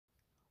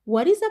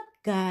What is up,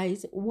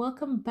 guys?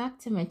 Welcome back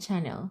to my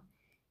channel.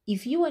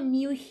 If you are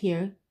new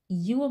here,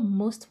 you are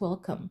most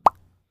welcome.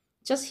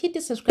 Just hit the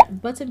subscribe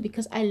button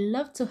because I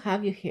love to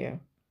have you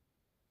here.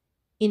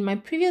 In my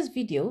previous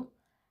video,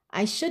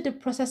 I showed the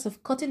process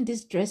of cutting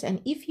this dress,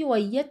 and if you are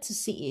yet to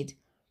see it,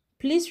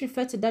 please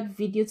refer to that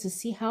video to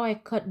see how I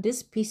cut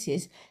these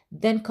pieces,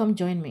 then come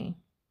join me.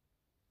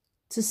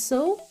 To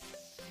sew,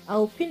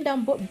 I'll pin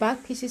down both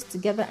back pieces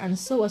together and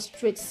sew a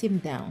straight seam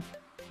down.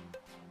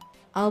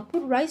 I'll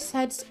put right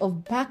sides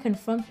of back and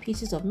front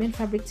pieces of main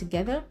fabric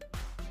together,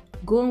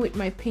 going with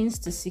my pins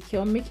to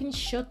secure, making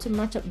sure to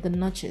match up the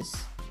notches.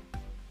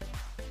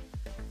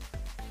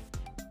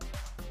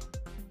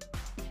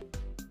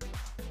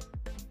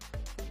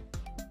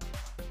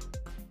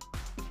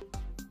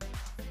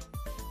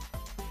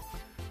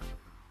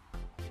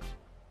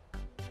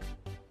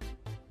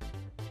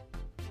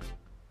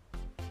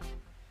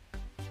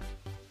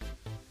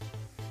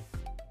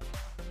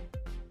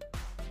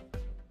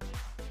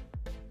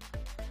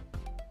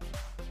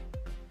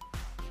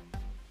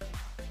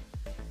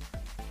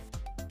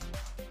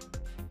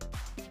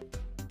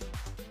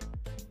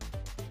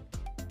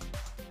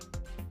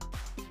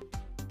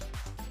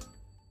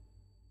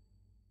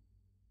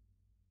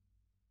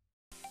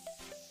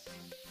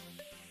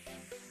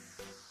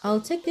 I'll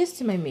take this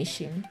to my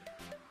machine.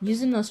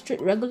 Using a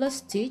straight regular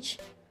stitch,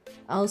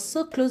 I'll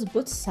sew close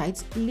both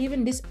sides,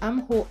 leaving this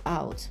armhole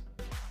out.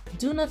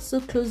 Do not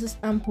sew close this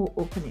armhole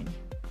opening.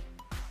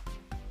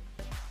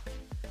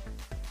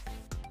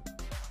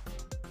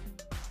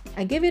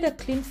 I gave it a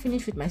clean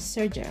finish with my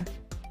serger.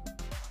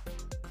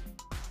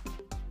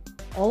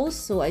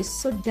 Also, I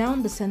sewed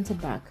down the center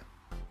back.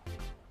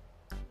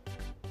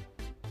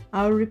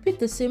 I'll repeat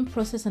the same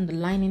process on the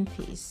lining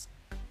piece.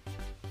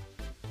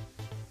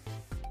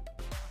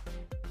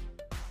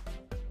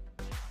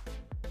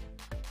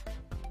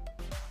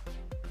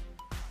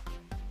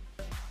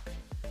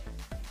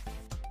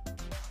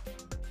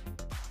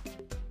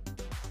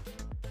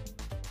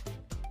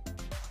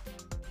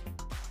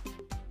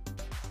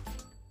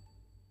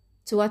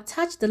 To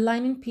attach the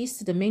lining piece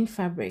to the main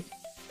fabric,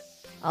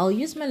 I'll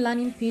use my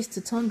lining piece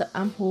to turn the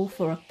armhole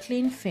for a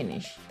clean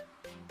finish.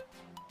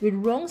 With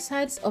wrong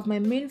sides of my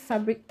main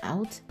fabric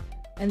out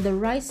and the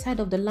right side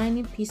of the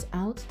lining piece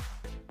out,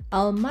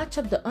 I'll match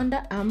up the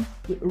underarm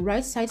with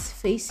right sides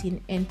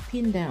facing and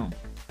pin down.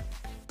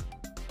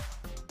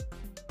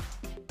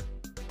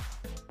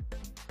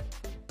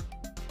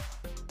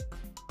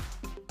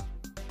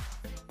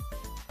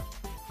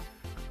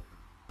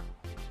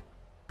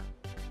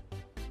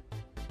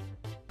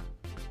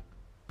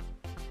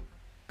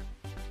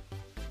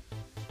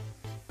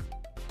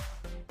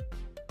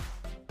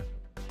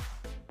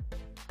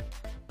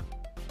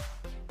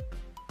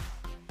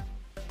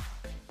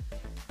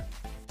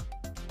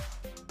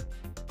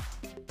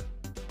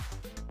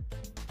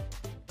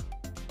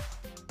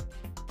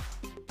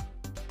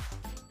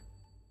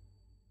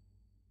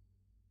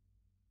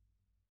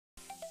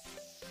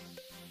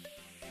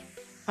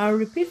 I'll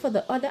repeat for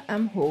the other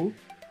armhole,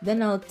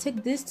 then I'll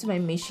take this to my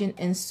machine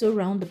and sew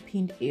around the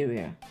pinned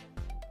area.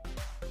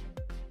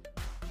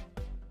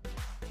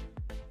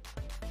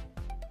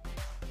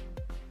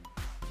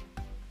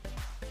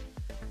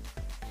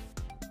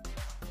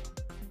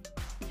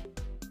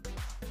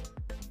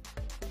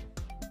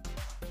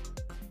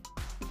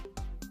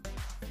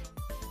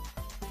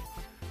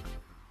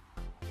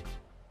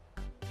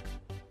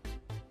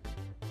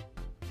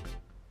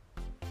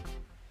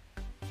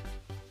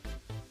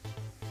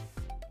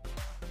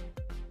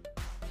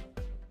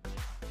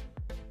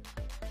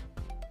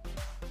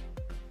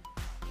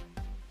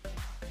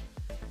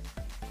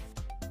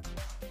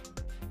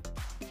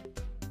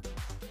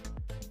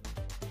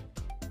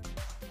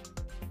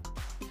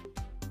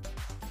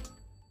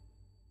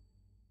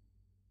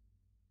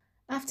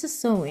 After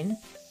sewing,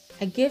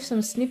 I gave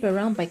some snip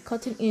around by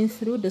cutting in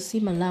through the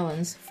seam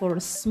allowance for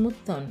a smooth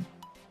turn.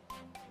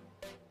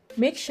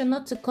 Make sure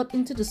not to cut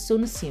into the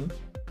sewn seam,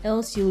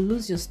 else you'll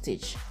lose your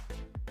stitch.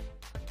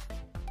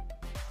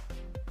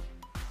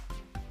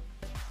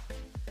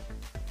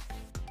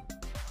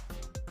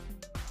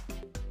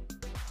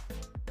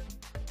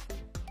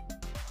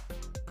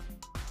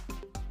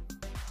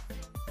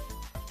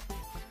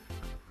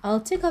 I'll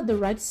take out the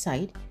right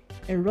side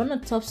and run a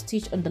top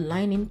stitch on the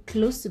lining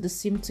close to the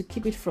seam to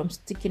keep it from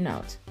sticking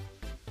out.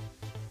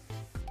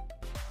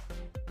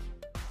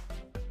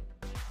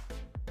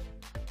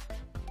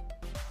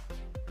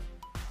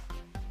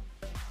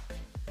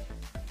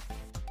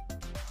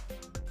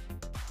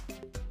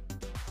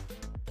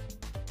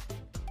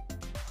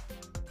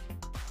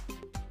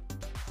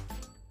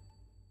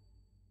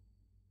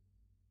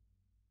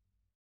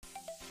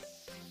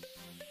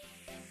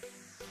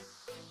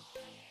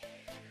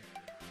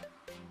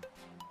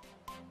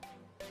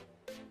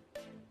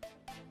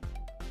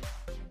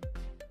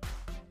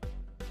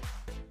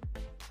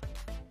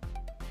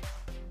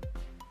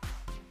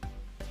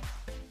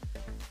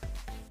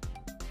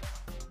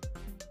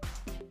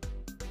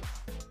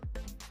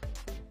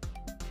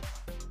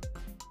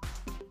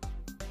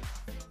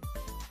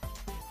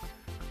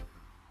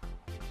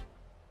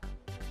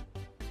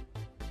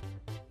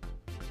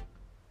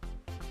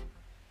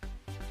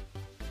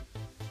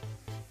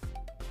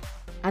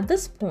 At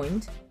this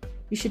point,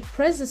 you should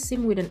press the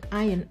seam with an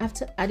iron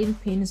after adding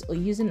pins or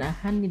using a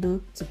hand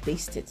needle to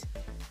baste it.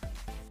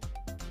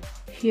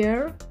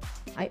 Here,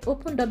 I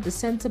opened up the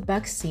center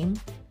back seam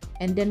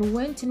and then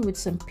went in with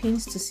some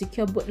pins to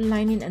secure both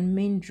lining and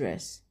main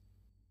dress.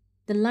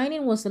 The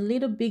lining was a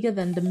little bigger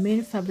than the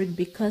main fabric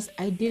because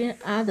I didn't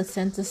add the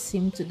center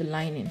seam to the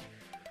lining,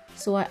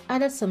 so I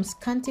added some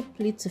scanty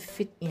pleat to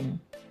fit in.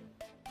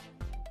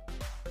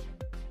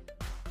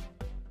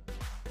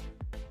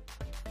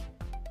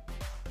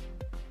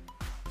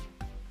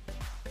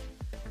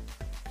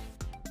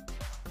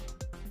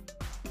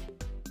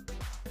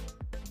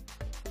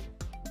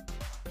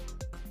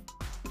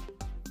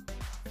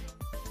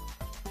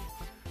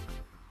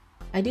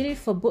 I did it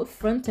for both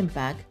front and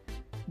back,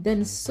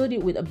 then sewed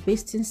it with a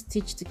basting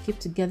stitch to keep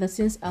together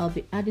since I'll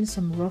be adding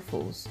some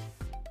ruffles.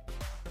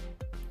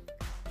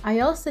 I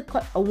also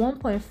cut a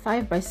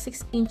 1.5 by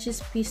 6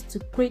 inches piece to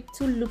create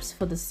 2 loops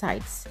for the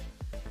sides.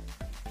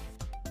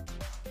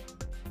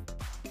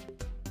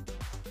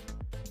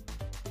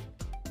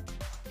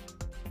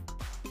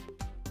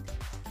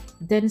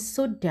 Then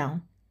sewed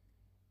down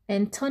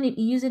and turn it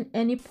using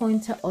any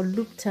pointer or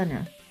loop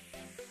turner.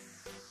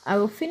 I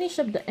will finish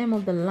up the hem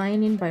of the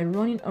lining by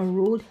running a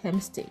rolled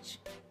hem stitch.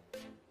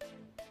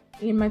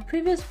 In my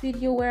previous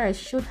video where I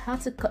showed how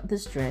to cut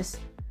this dress,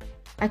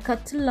 I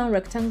cut 2 long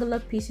rectangular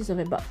pieces of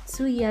about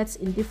 2 yards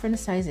in different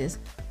sizes,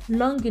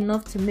 long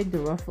enough to make the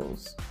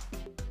ruffles.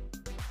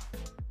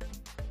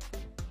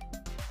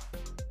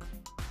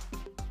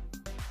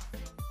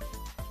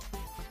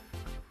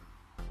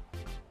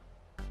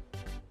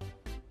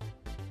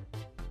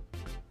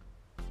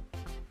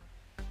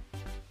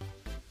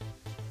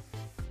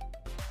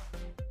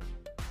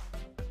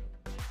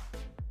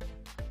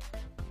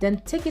 Then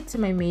take it to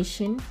my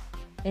machine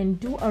and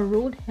do a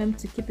rolled hem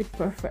to keep it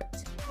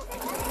perfect.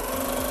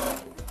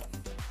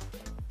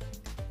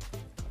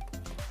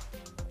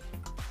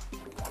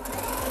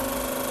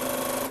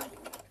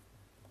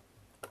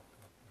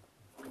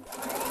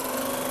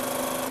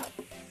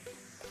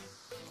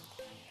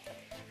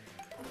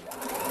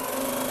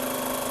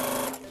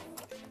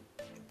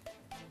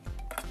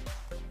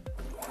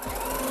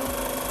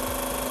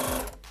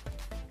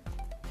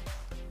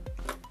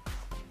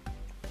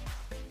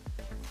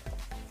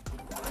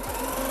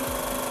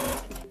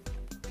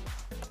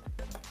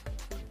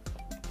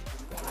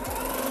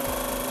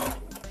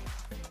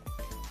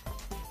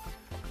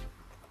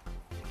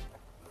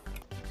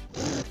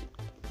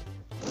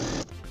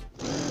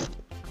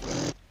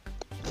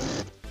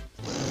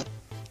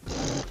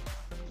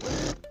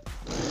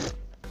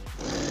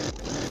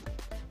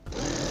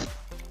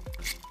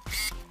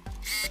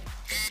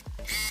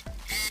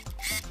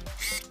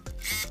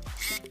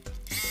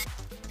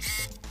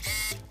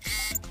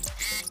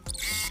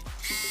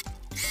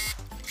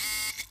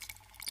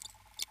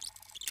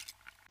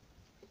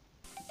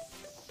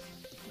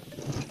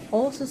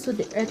 Also sew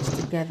the edge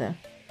together.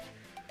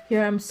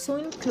 Here I'm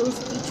sewing close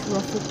each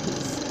ruffle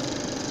piece.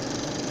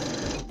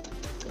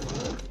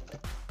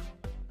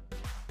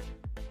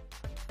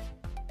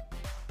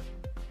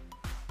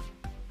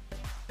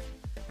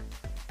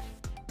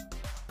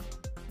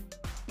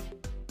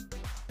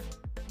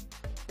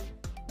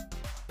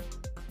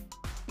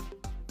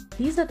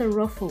 These are the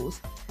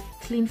ruffles,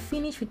 clean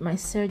finish with my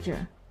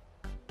serger.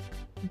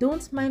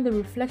 Don't mind the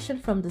reflection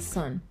from the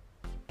sun.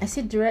 I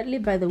sit directly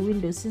by the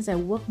window since I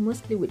work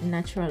mostly with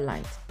natural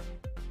light.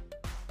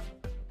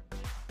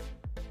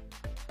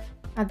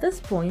 At this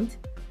point,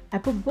 I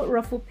put both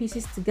ruffle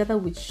pieces together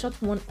with short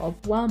one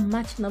up while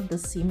matching up the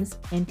seams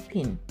and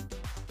pin.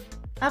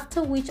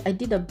 After which I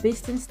did a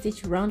basting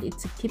stitch around it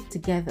to keep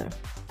together.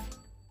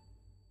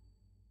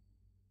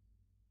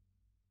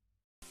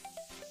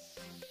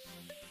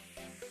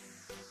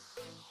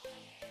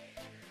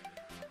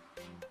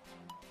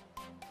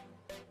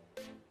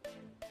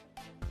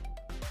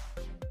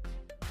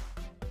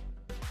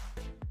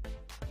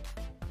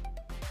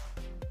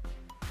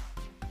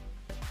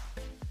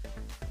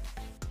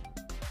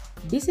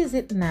 This is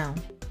it now.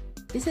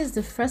 This is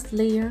the first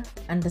layer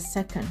and the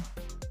second.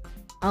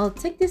 I'll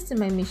take this to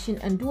my machine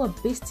and do a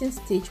basting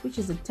stitch, which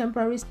is a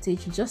temporary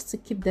stitch just to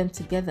keep them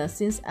together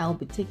since I'll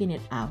be taking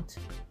it out.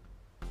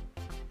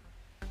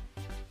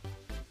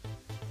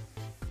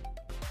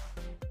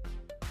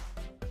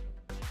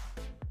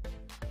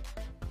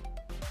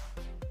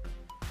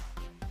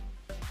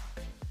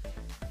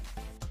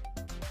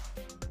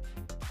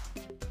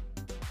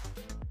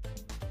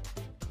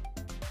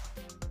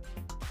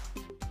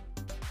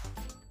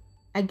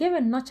 I gave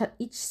a notch at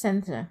each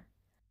center.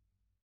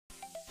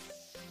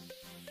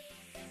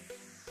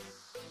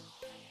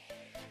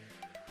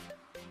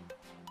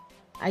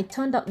 I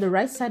turned up the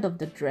right side of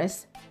the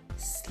dress,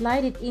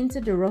 slide it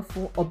into the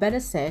ruffle, or better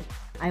said,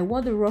 I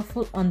wore the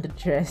ruffle on the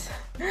dress,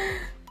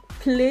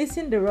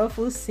 placing the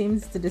ruffle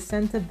seams to the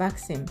center back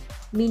seam,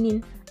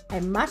 meaning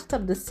I matched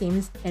up the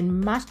seams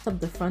and matched up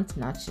the front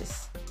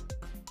notches.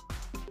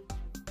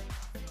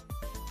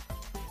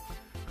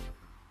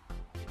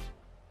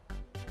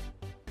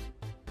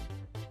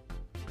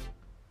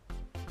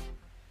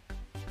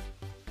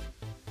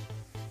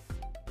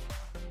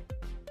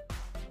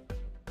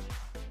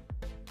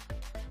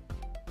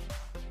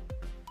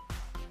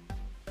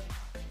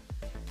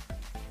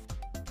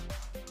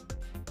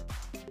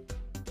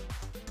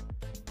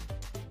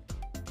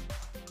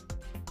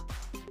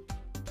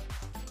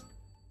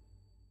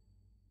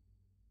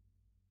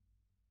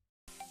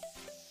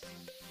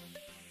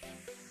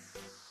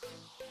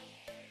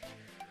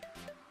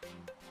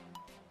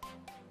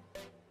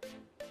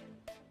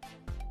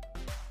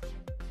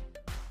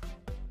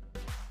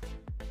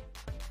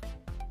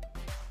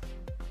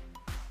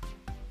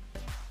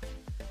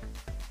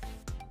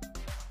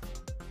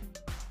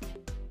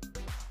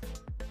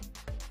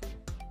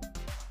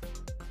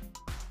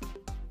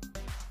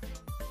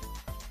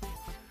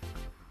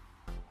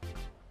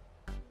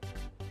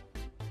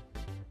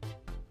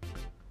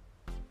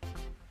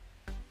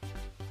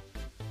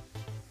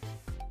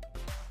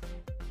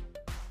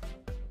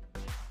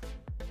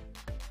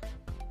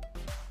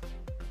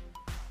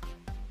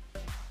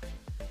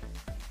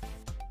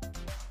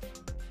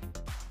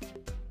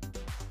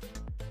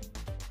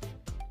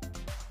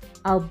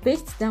 I'll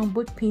baste down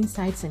both pin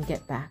sides and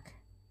get back.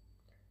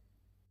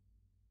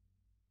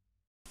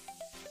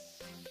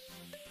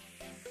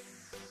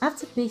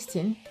 After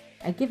basting,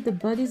 I give the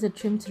bodies a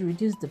trim to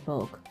reduce the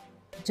bulk,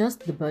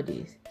 just the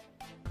bodies.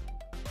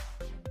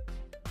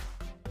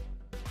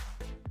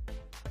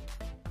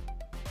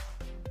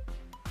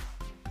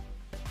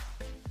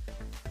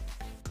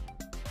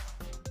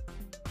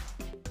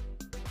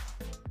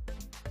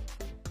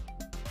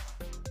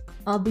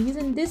 I'll be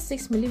using this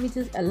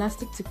 6mm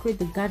elastic to create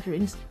the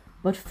gatherings,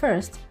 but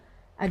first,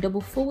 I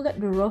double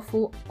folded the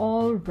ruffle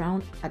all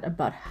round at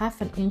about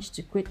 ½ an inch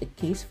to create a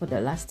case for the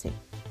elastic.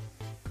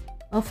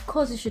 Of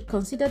course, you should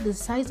consider the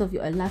size of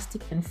your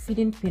elastic and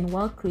feeding pin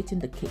while creating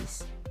the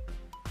case.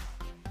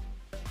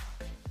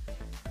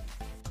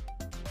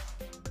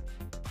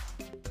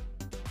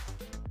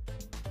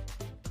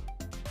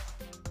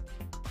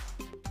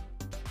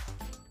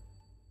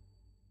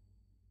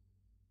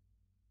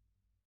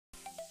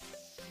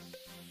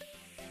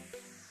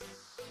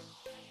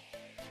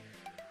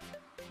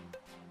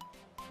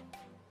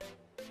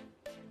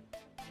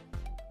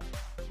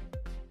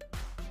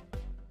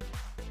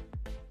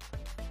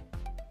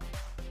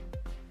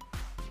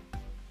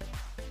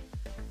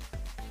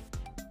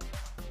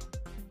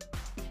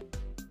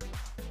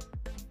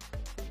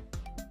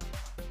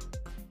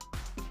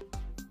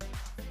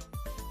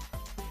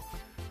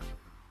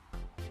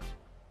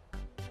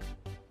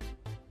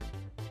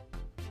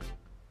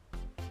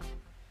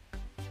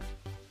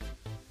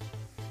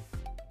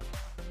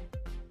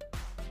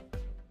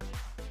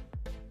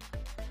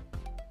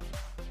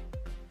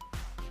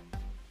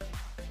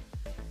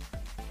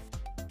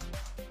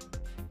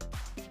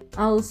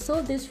 I'll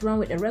sew this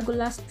round with a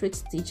regular straight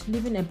stitch,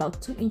 leaving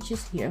about 2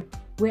 inches here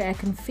where I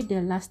can fit the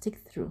elastic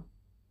through.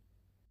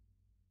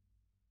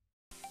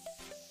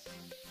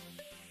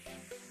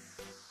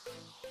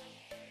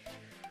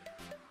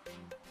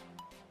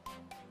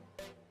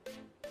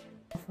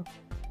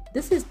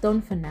 This is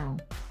done for now.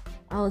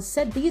 I'll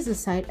set these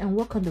aside and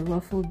work on the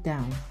ruffle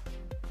down.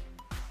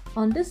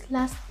 On this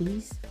last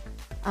piece,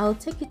 I'll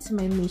take it to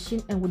my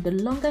machine, and with the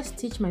longest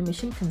stitch my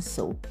machine can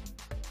sew,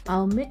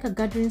 I'll make a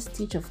gathering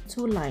stitch of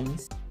 2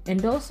 lines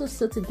and also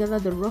sew together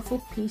the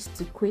ruffle piece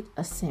to create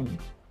a seam.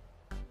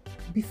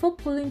 Before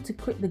pulling to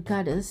create the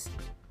gathers,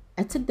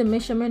 I took the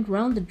measurement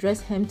round the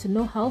dress hem to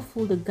know how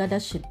full the gather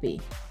should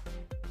be.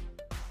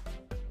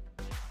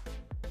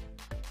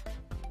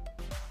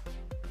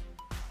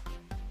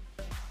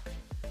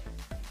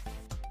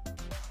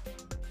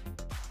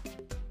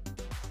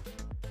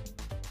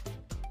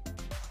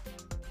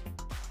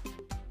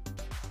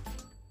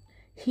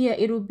 Here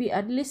it will be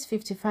at least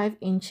 55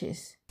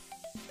 inches.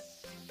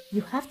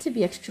 You have to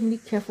be extremely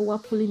careful while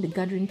pulling the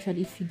gathering thread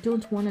if you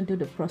don't want to do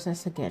the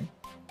process again.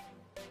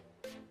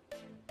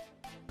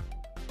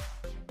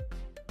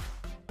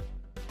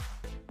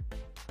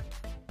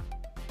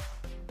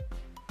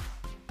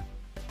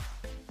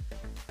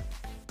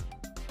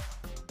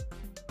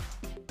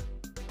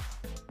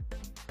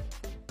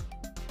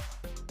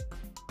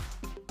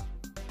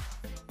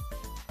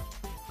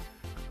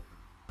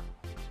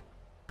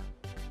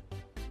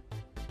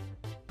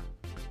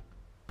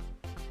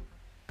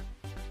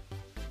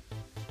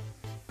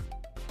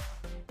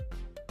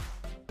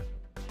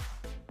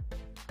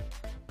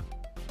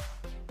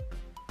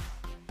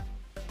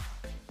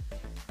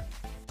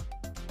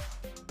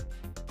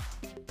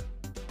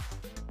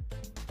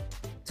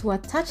 To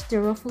attach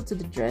the ruffle to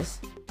the dress,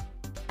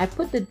 I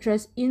put the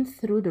dress in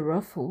through the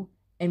ruffle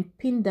and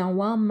pinned down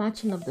while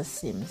matching up the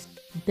seams,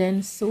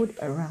 then sewed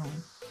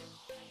around.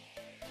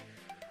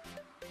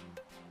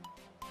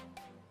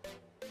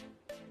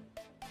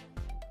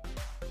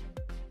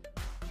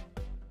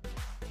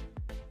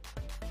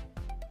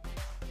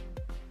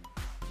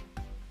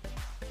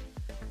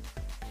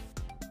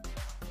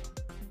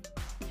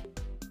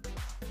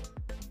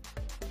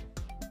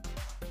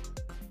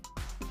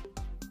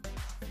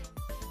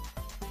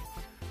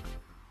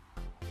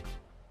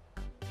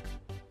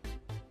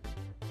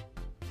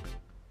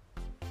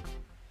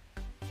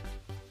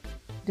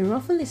 The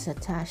ruffle is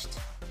attached.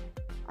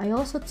 I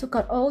also took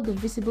out all the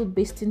visible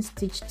basting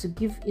stitch to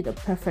give it a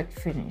perfect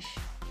finish.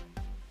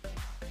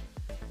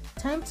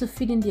 Time to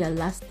fit in the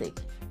elastic.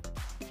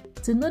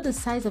 To know the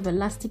size of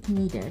elastic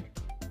needed,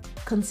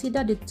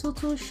 consider the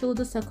total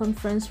shoulder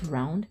circumference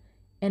round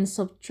and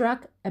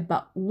subtract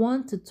about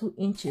 1 to 2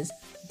 inches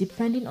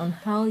depending on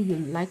how you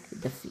like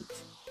the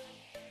fit.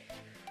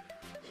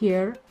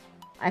 Here,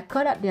 I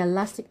cut out the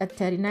elastic at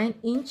 39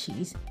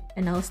 inches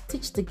and I'll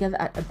stitch together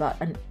at about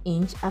 1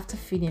 inch after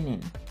fitting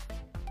in.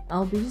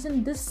 I'll be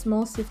using this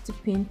small safety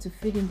pin to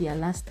fit in the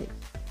elastic.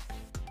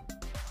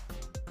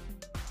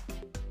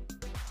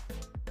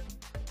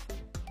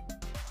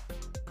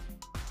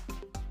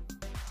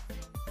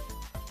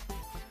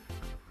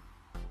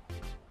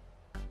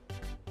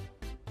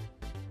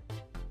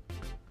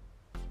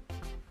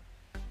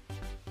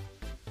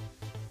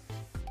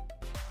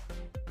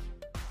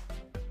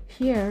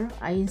 Here,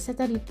 I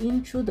inserted it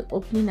in through the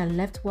opening and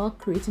left while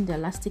creating the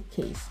elastic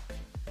case.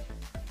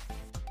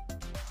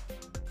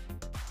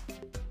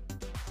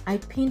 I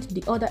pinned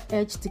the other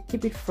edge to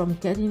keep it from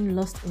getting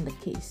lost in the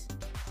case.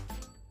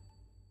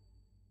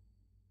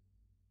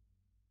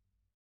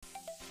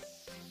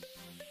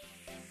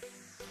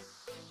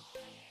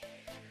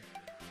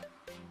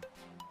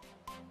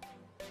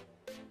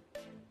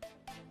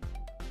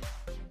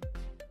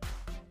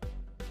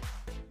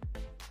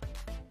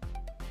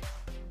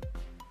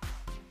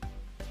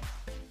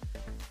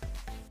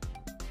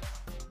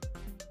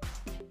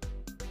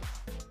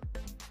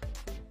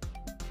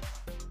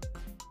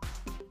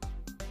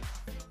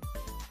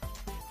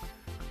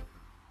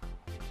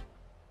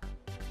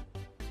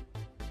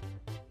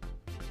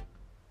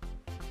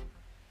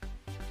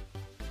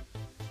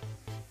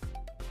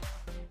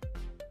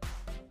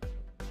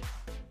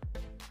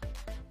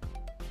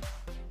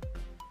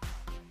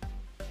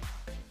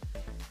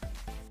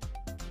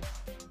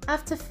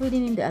 After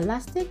feeding in the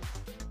elastic,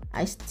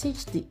 I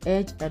stitched the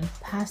edge and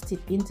passed it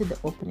into the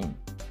opening.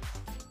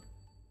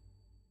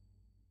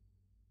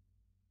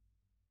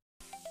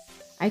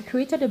 I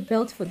created a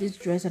belt for this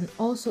dress and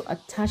also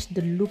attached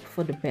the loop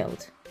for the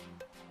belt.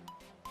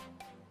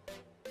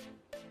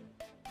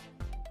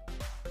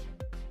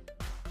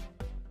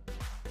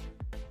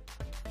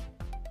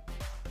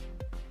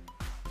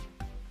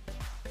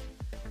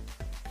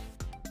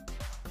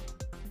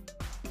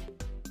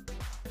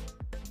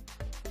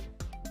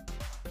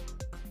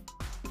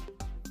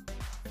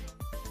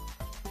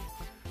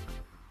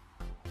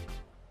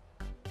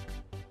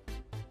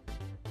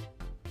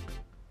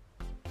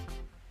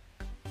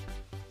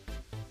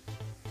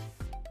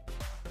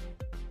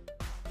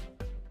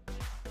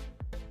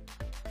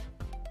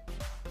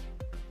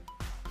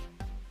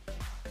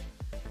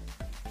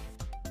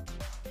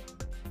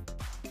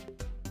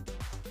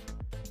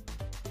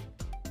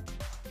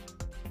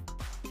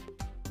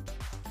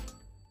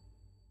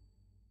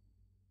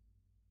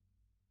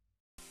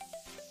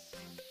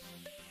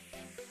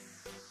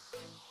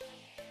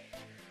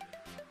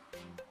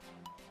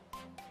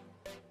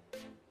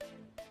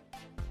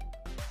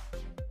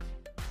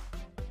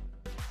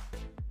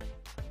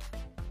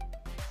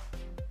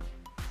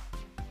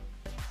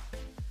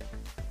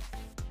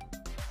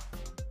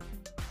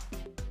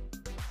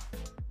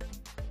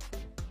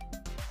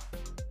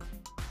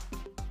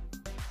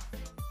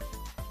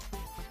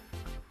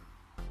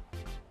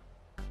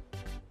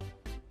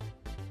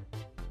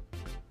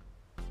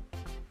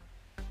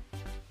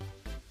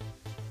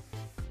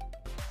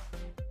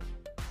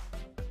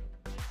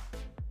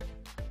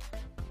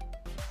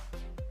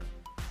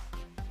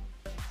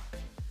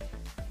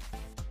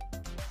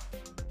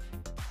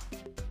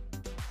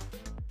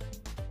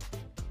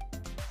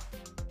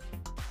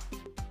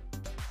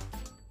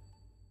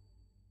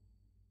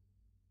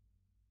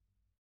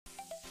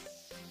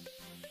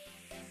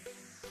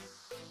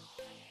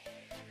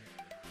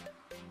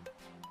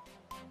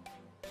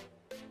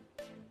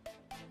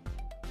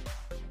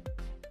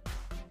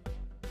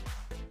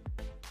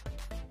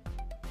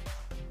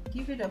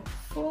 Give it a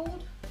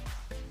fold.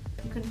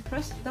 You can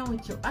press it down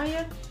with your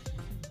iron,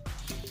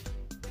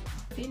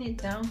 pin it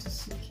down to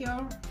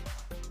secure.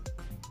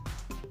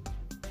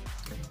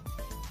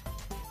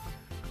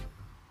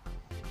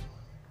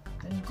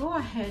 And go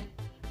ahead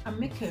and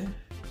make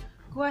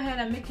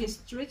a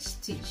straight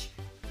stitch.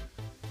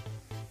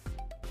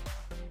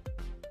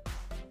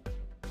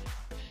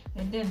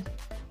 And then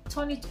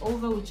turn it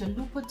over with your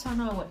looper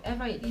turner or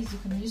whatever it is you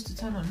can use to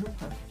turn a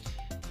looper.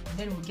 And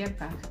then we'll get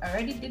back. I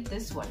already did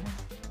this one.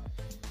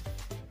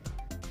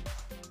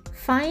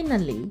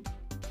 Finally,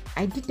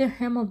 I did the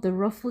hem of the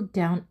ruffle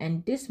down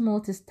and this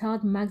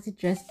multi-styled maxi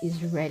dress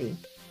is ready.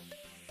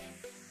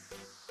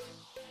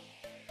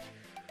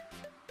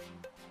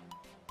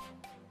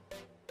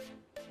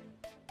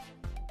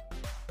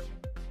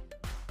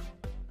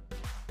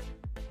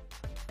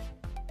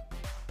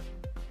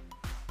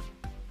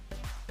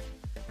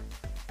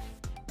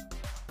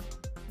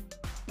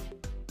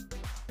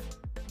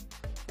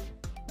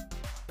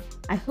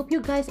 I hope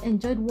you guys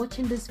enjoyed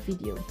watching this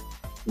video.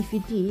 If you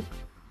did,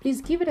 please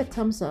give it a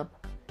thumbs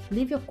up,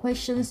 leave your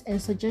questions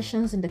and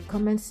suggestions in the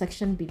comment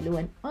section below,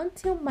 and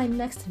until my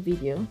next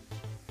video,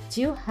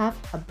 do have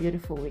a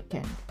beautiful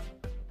weekend.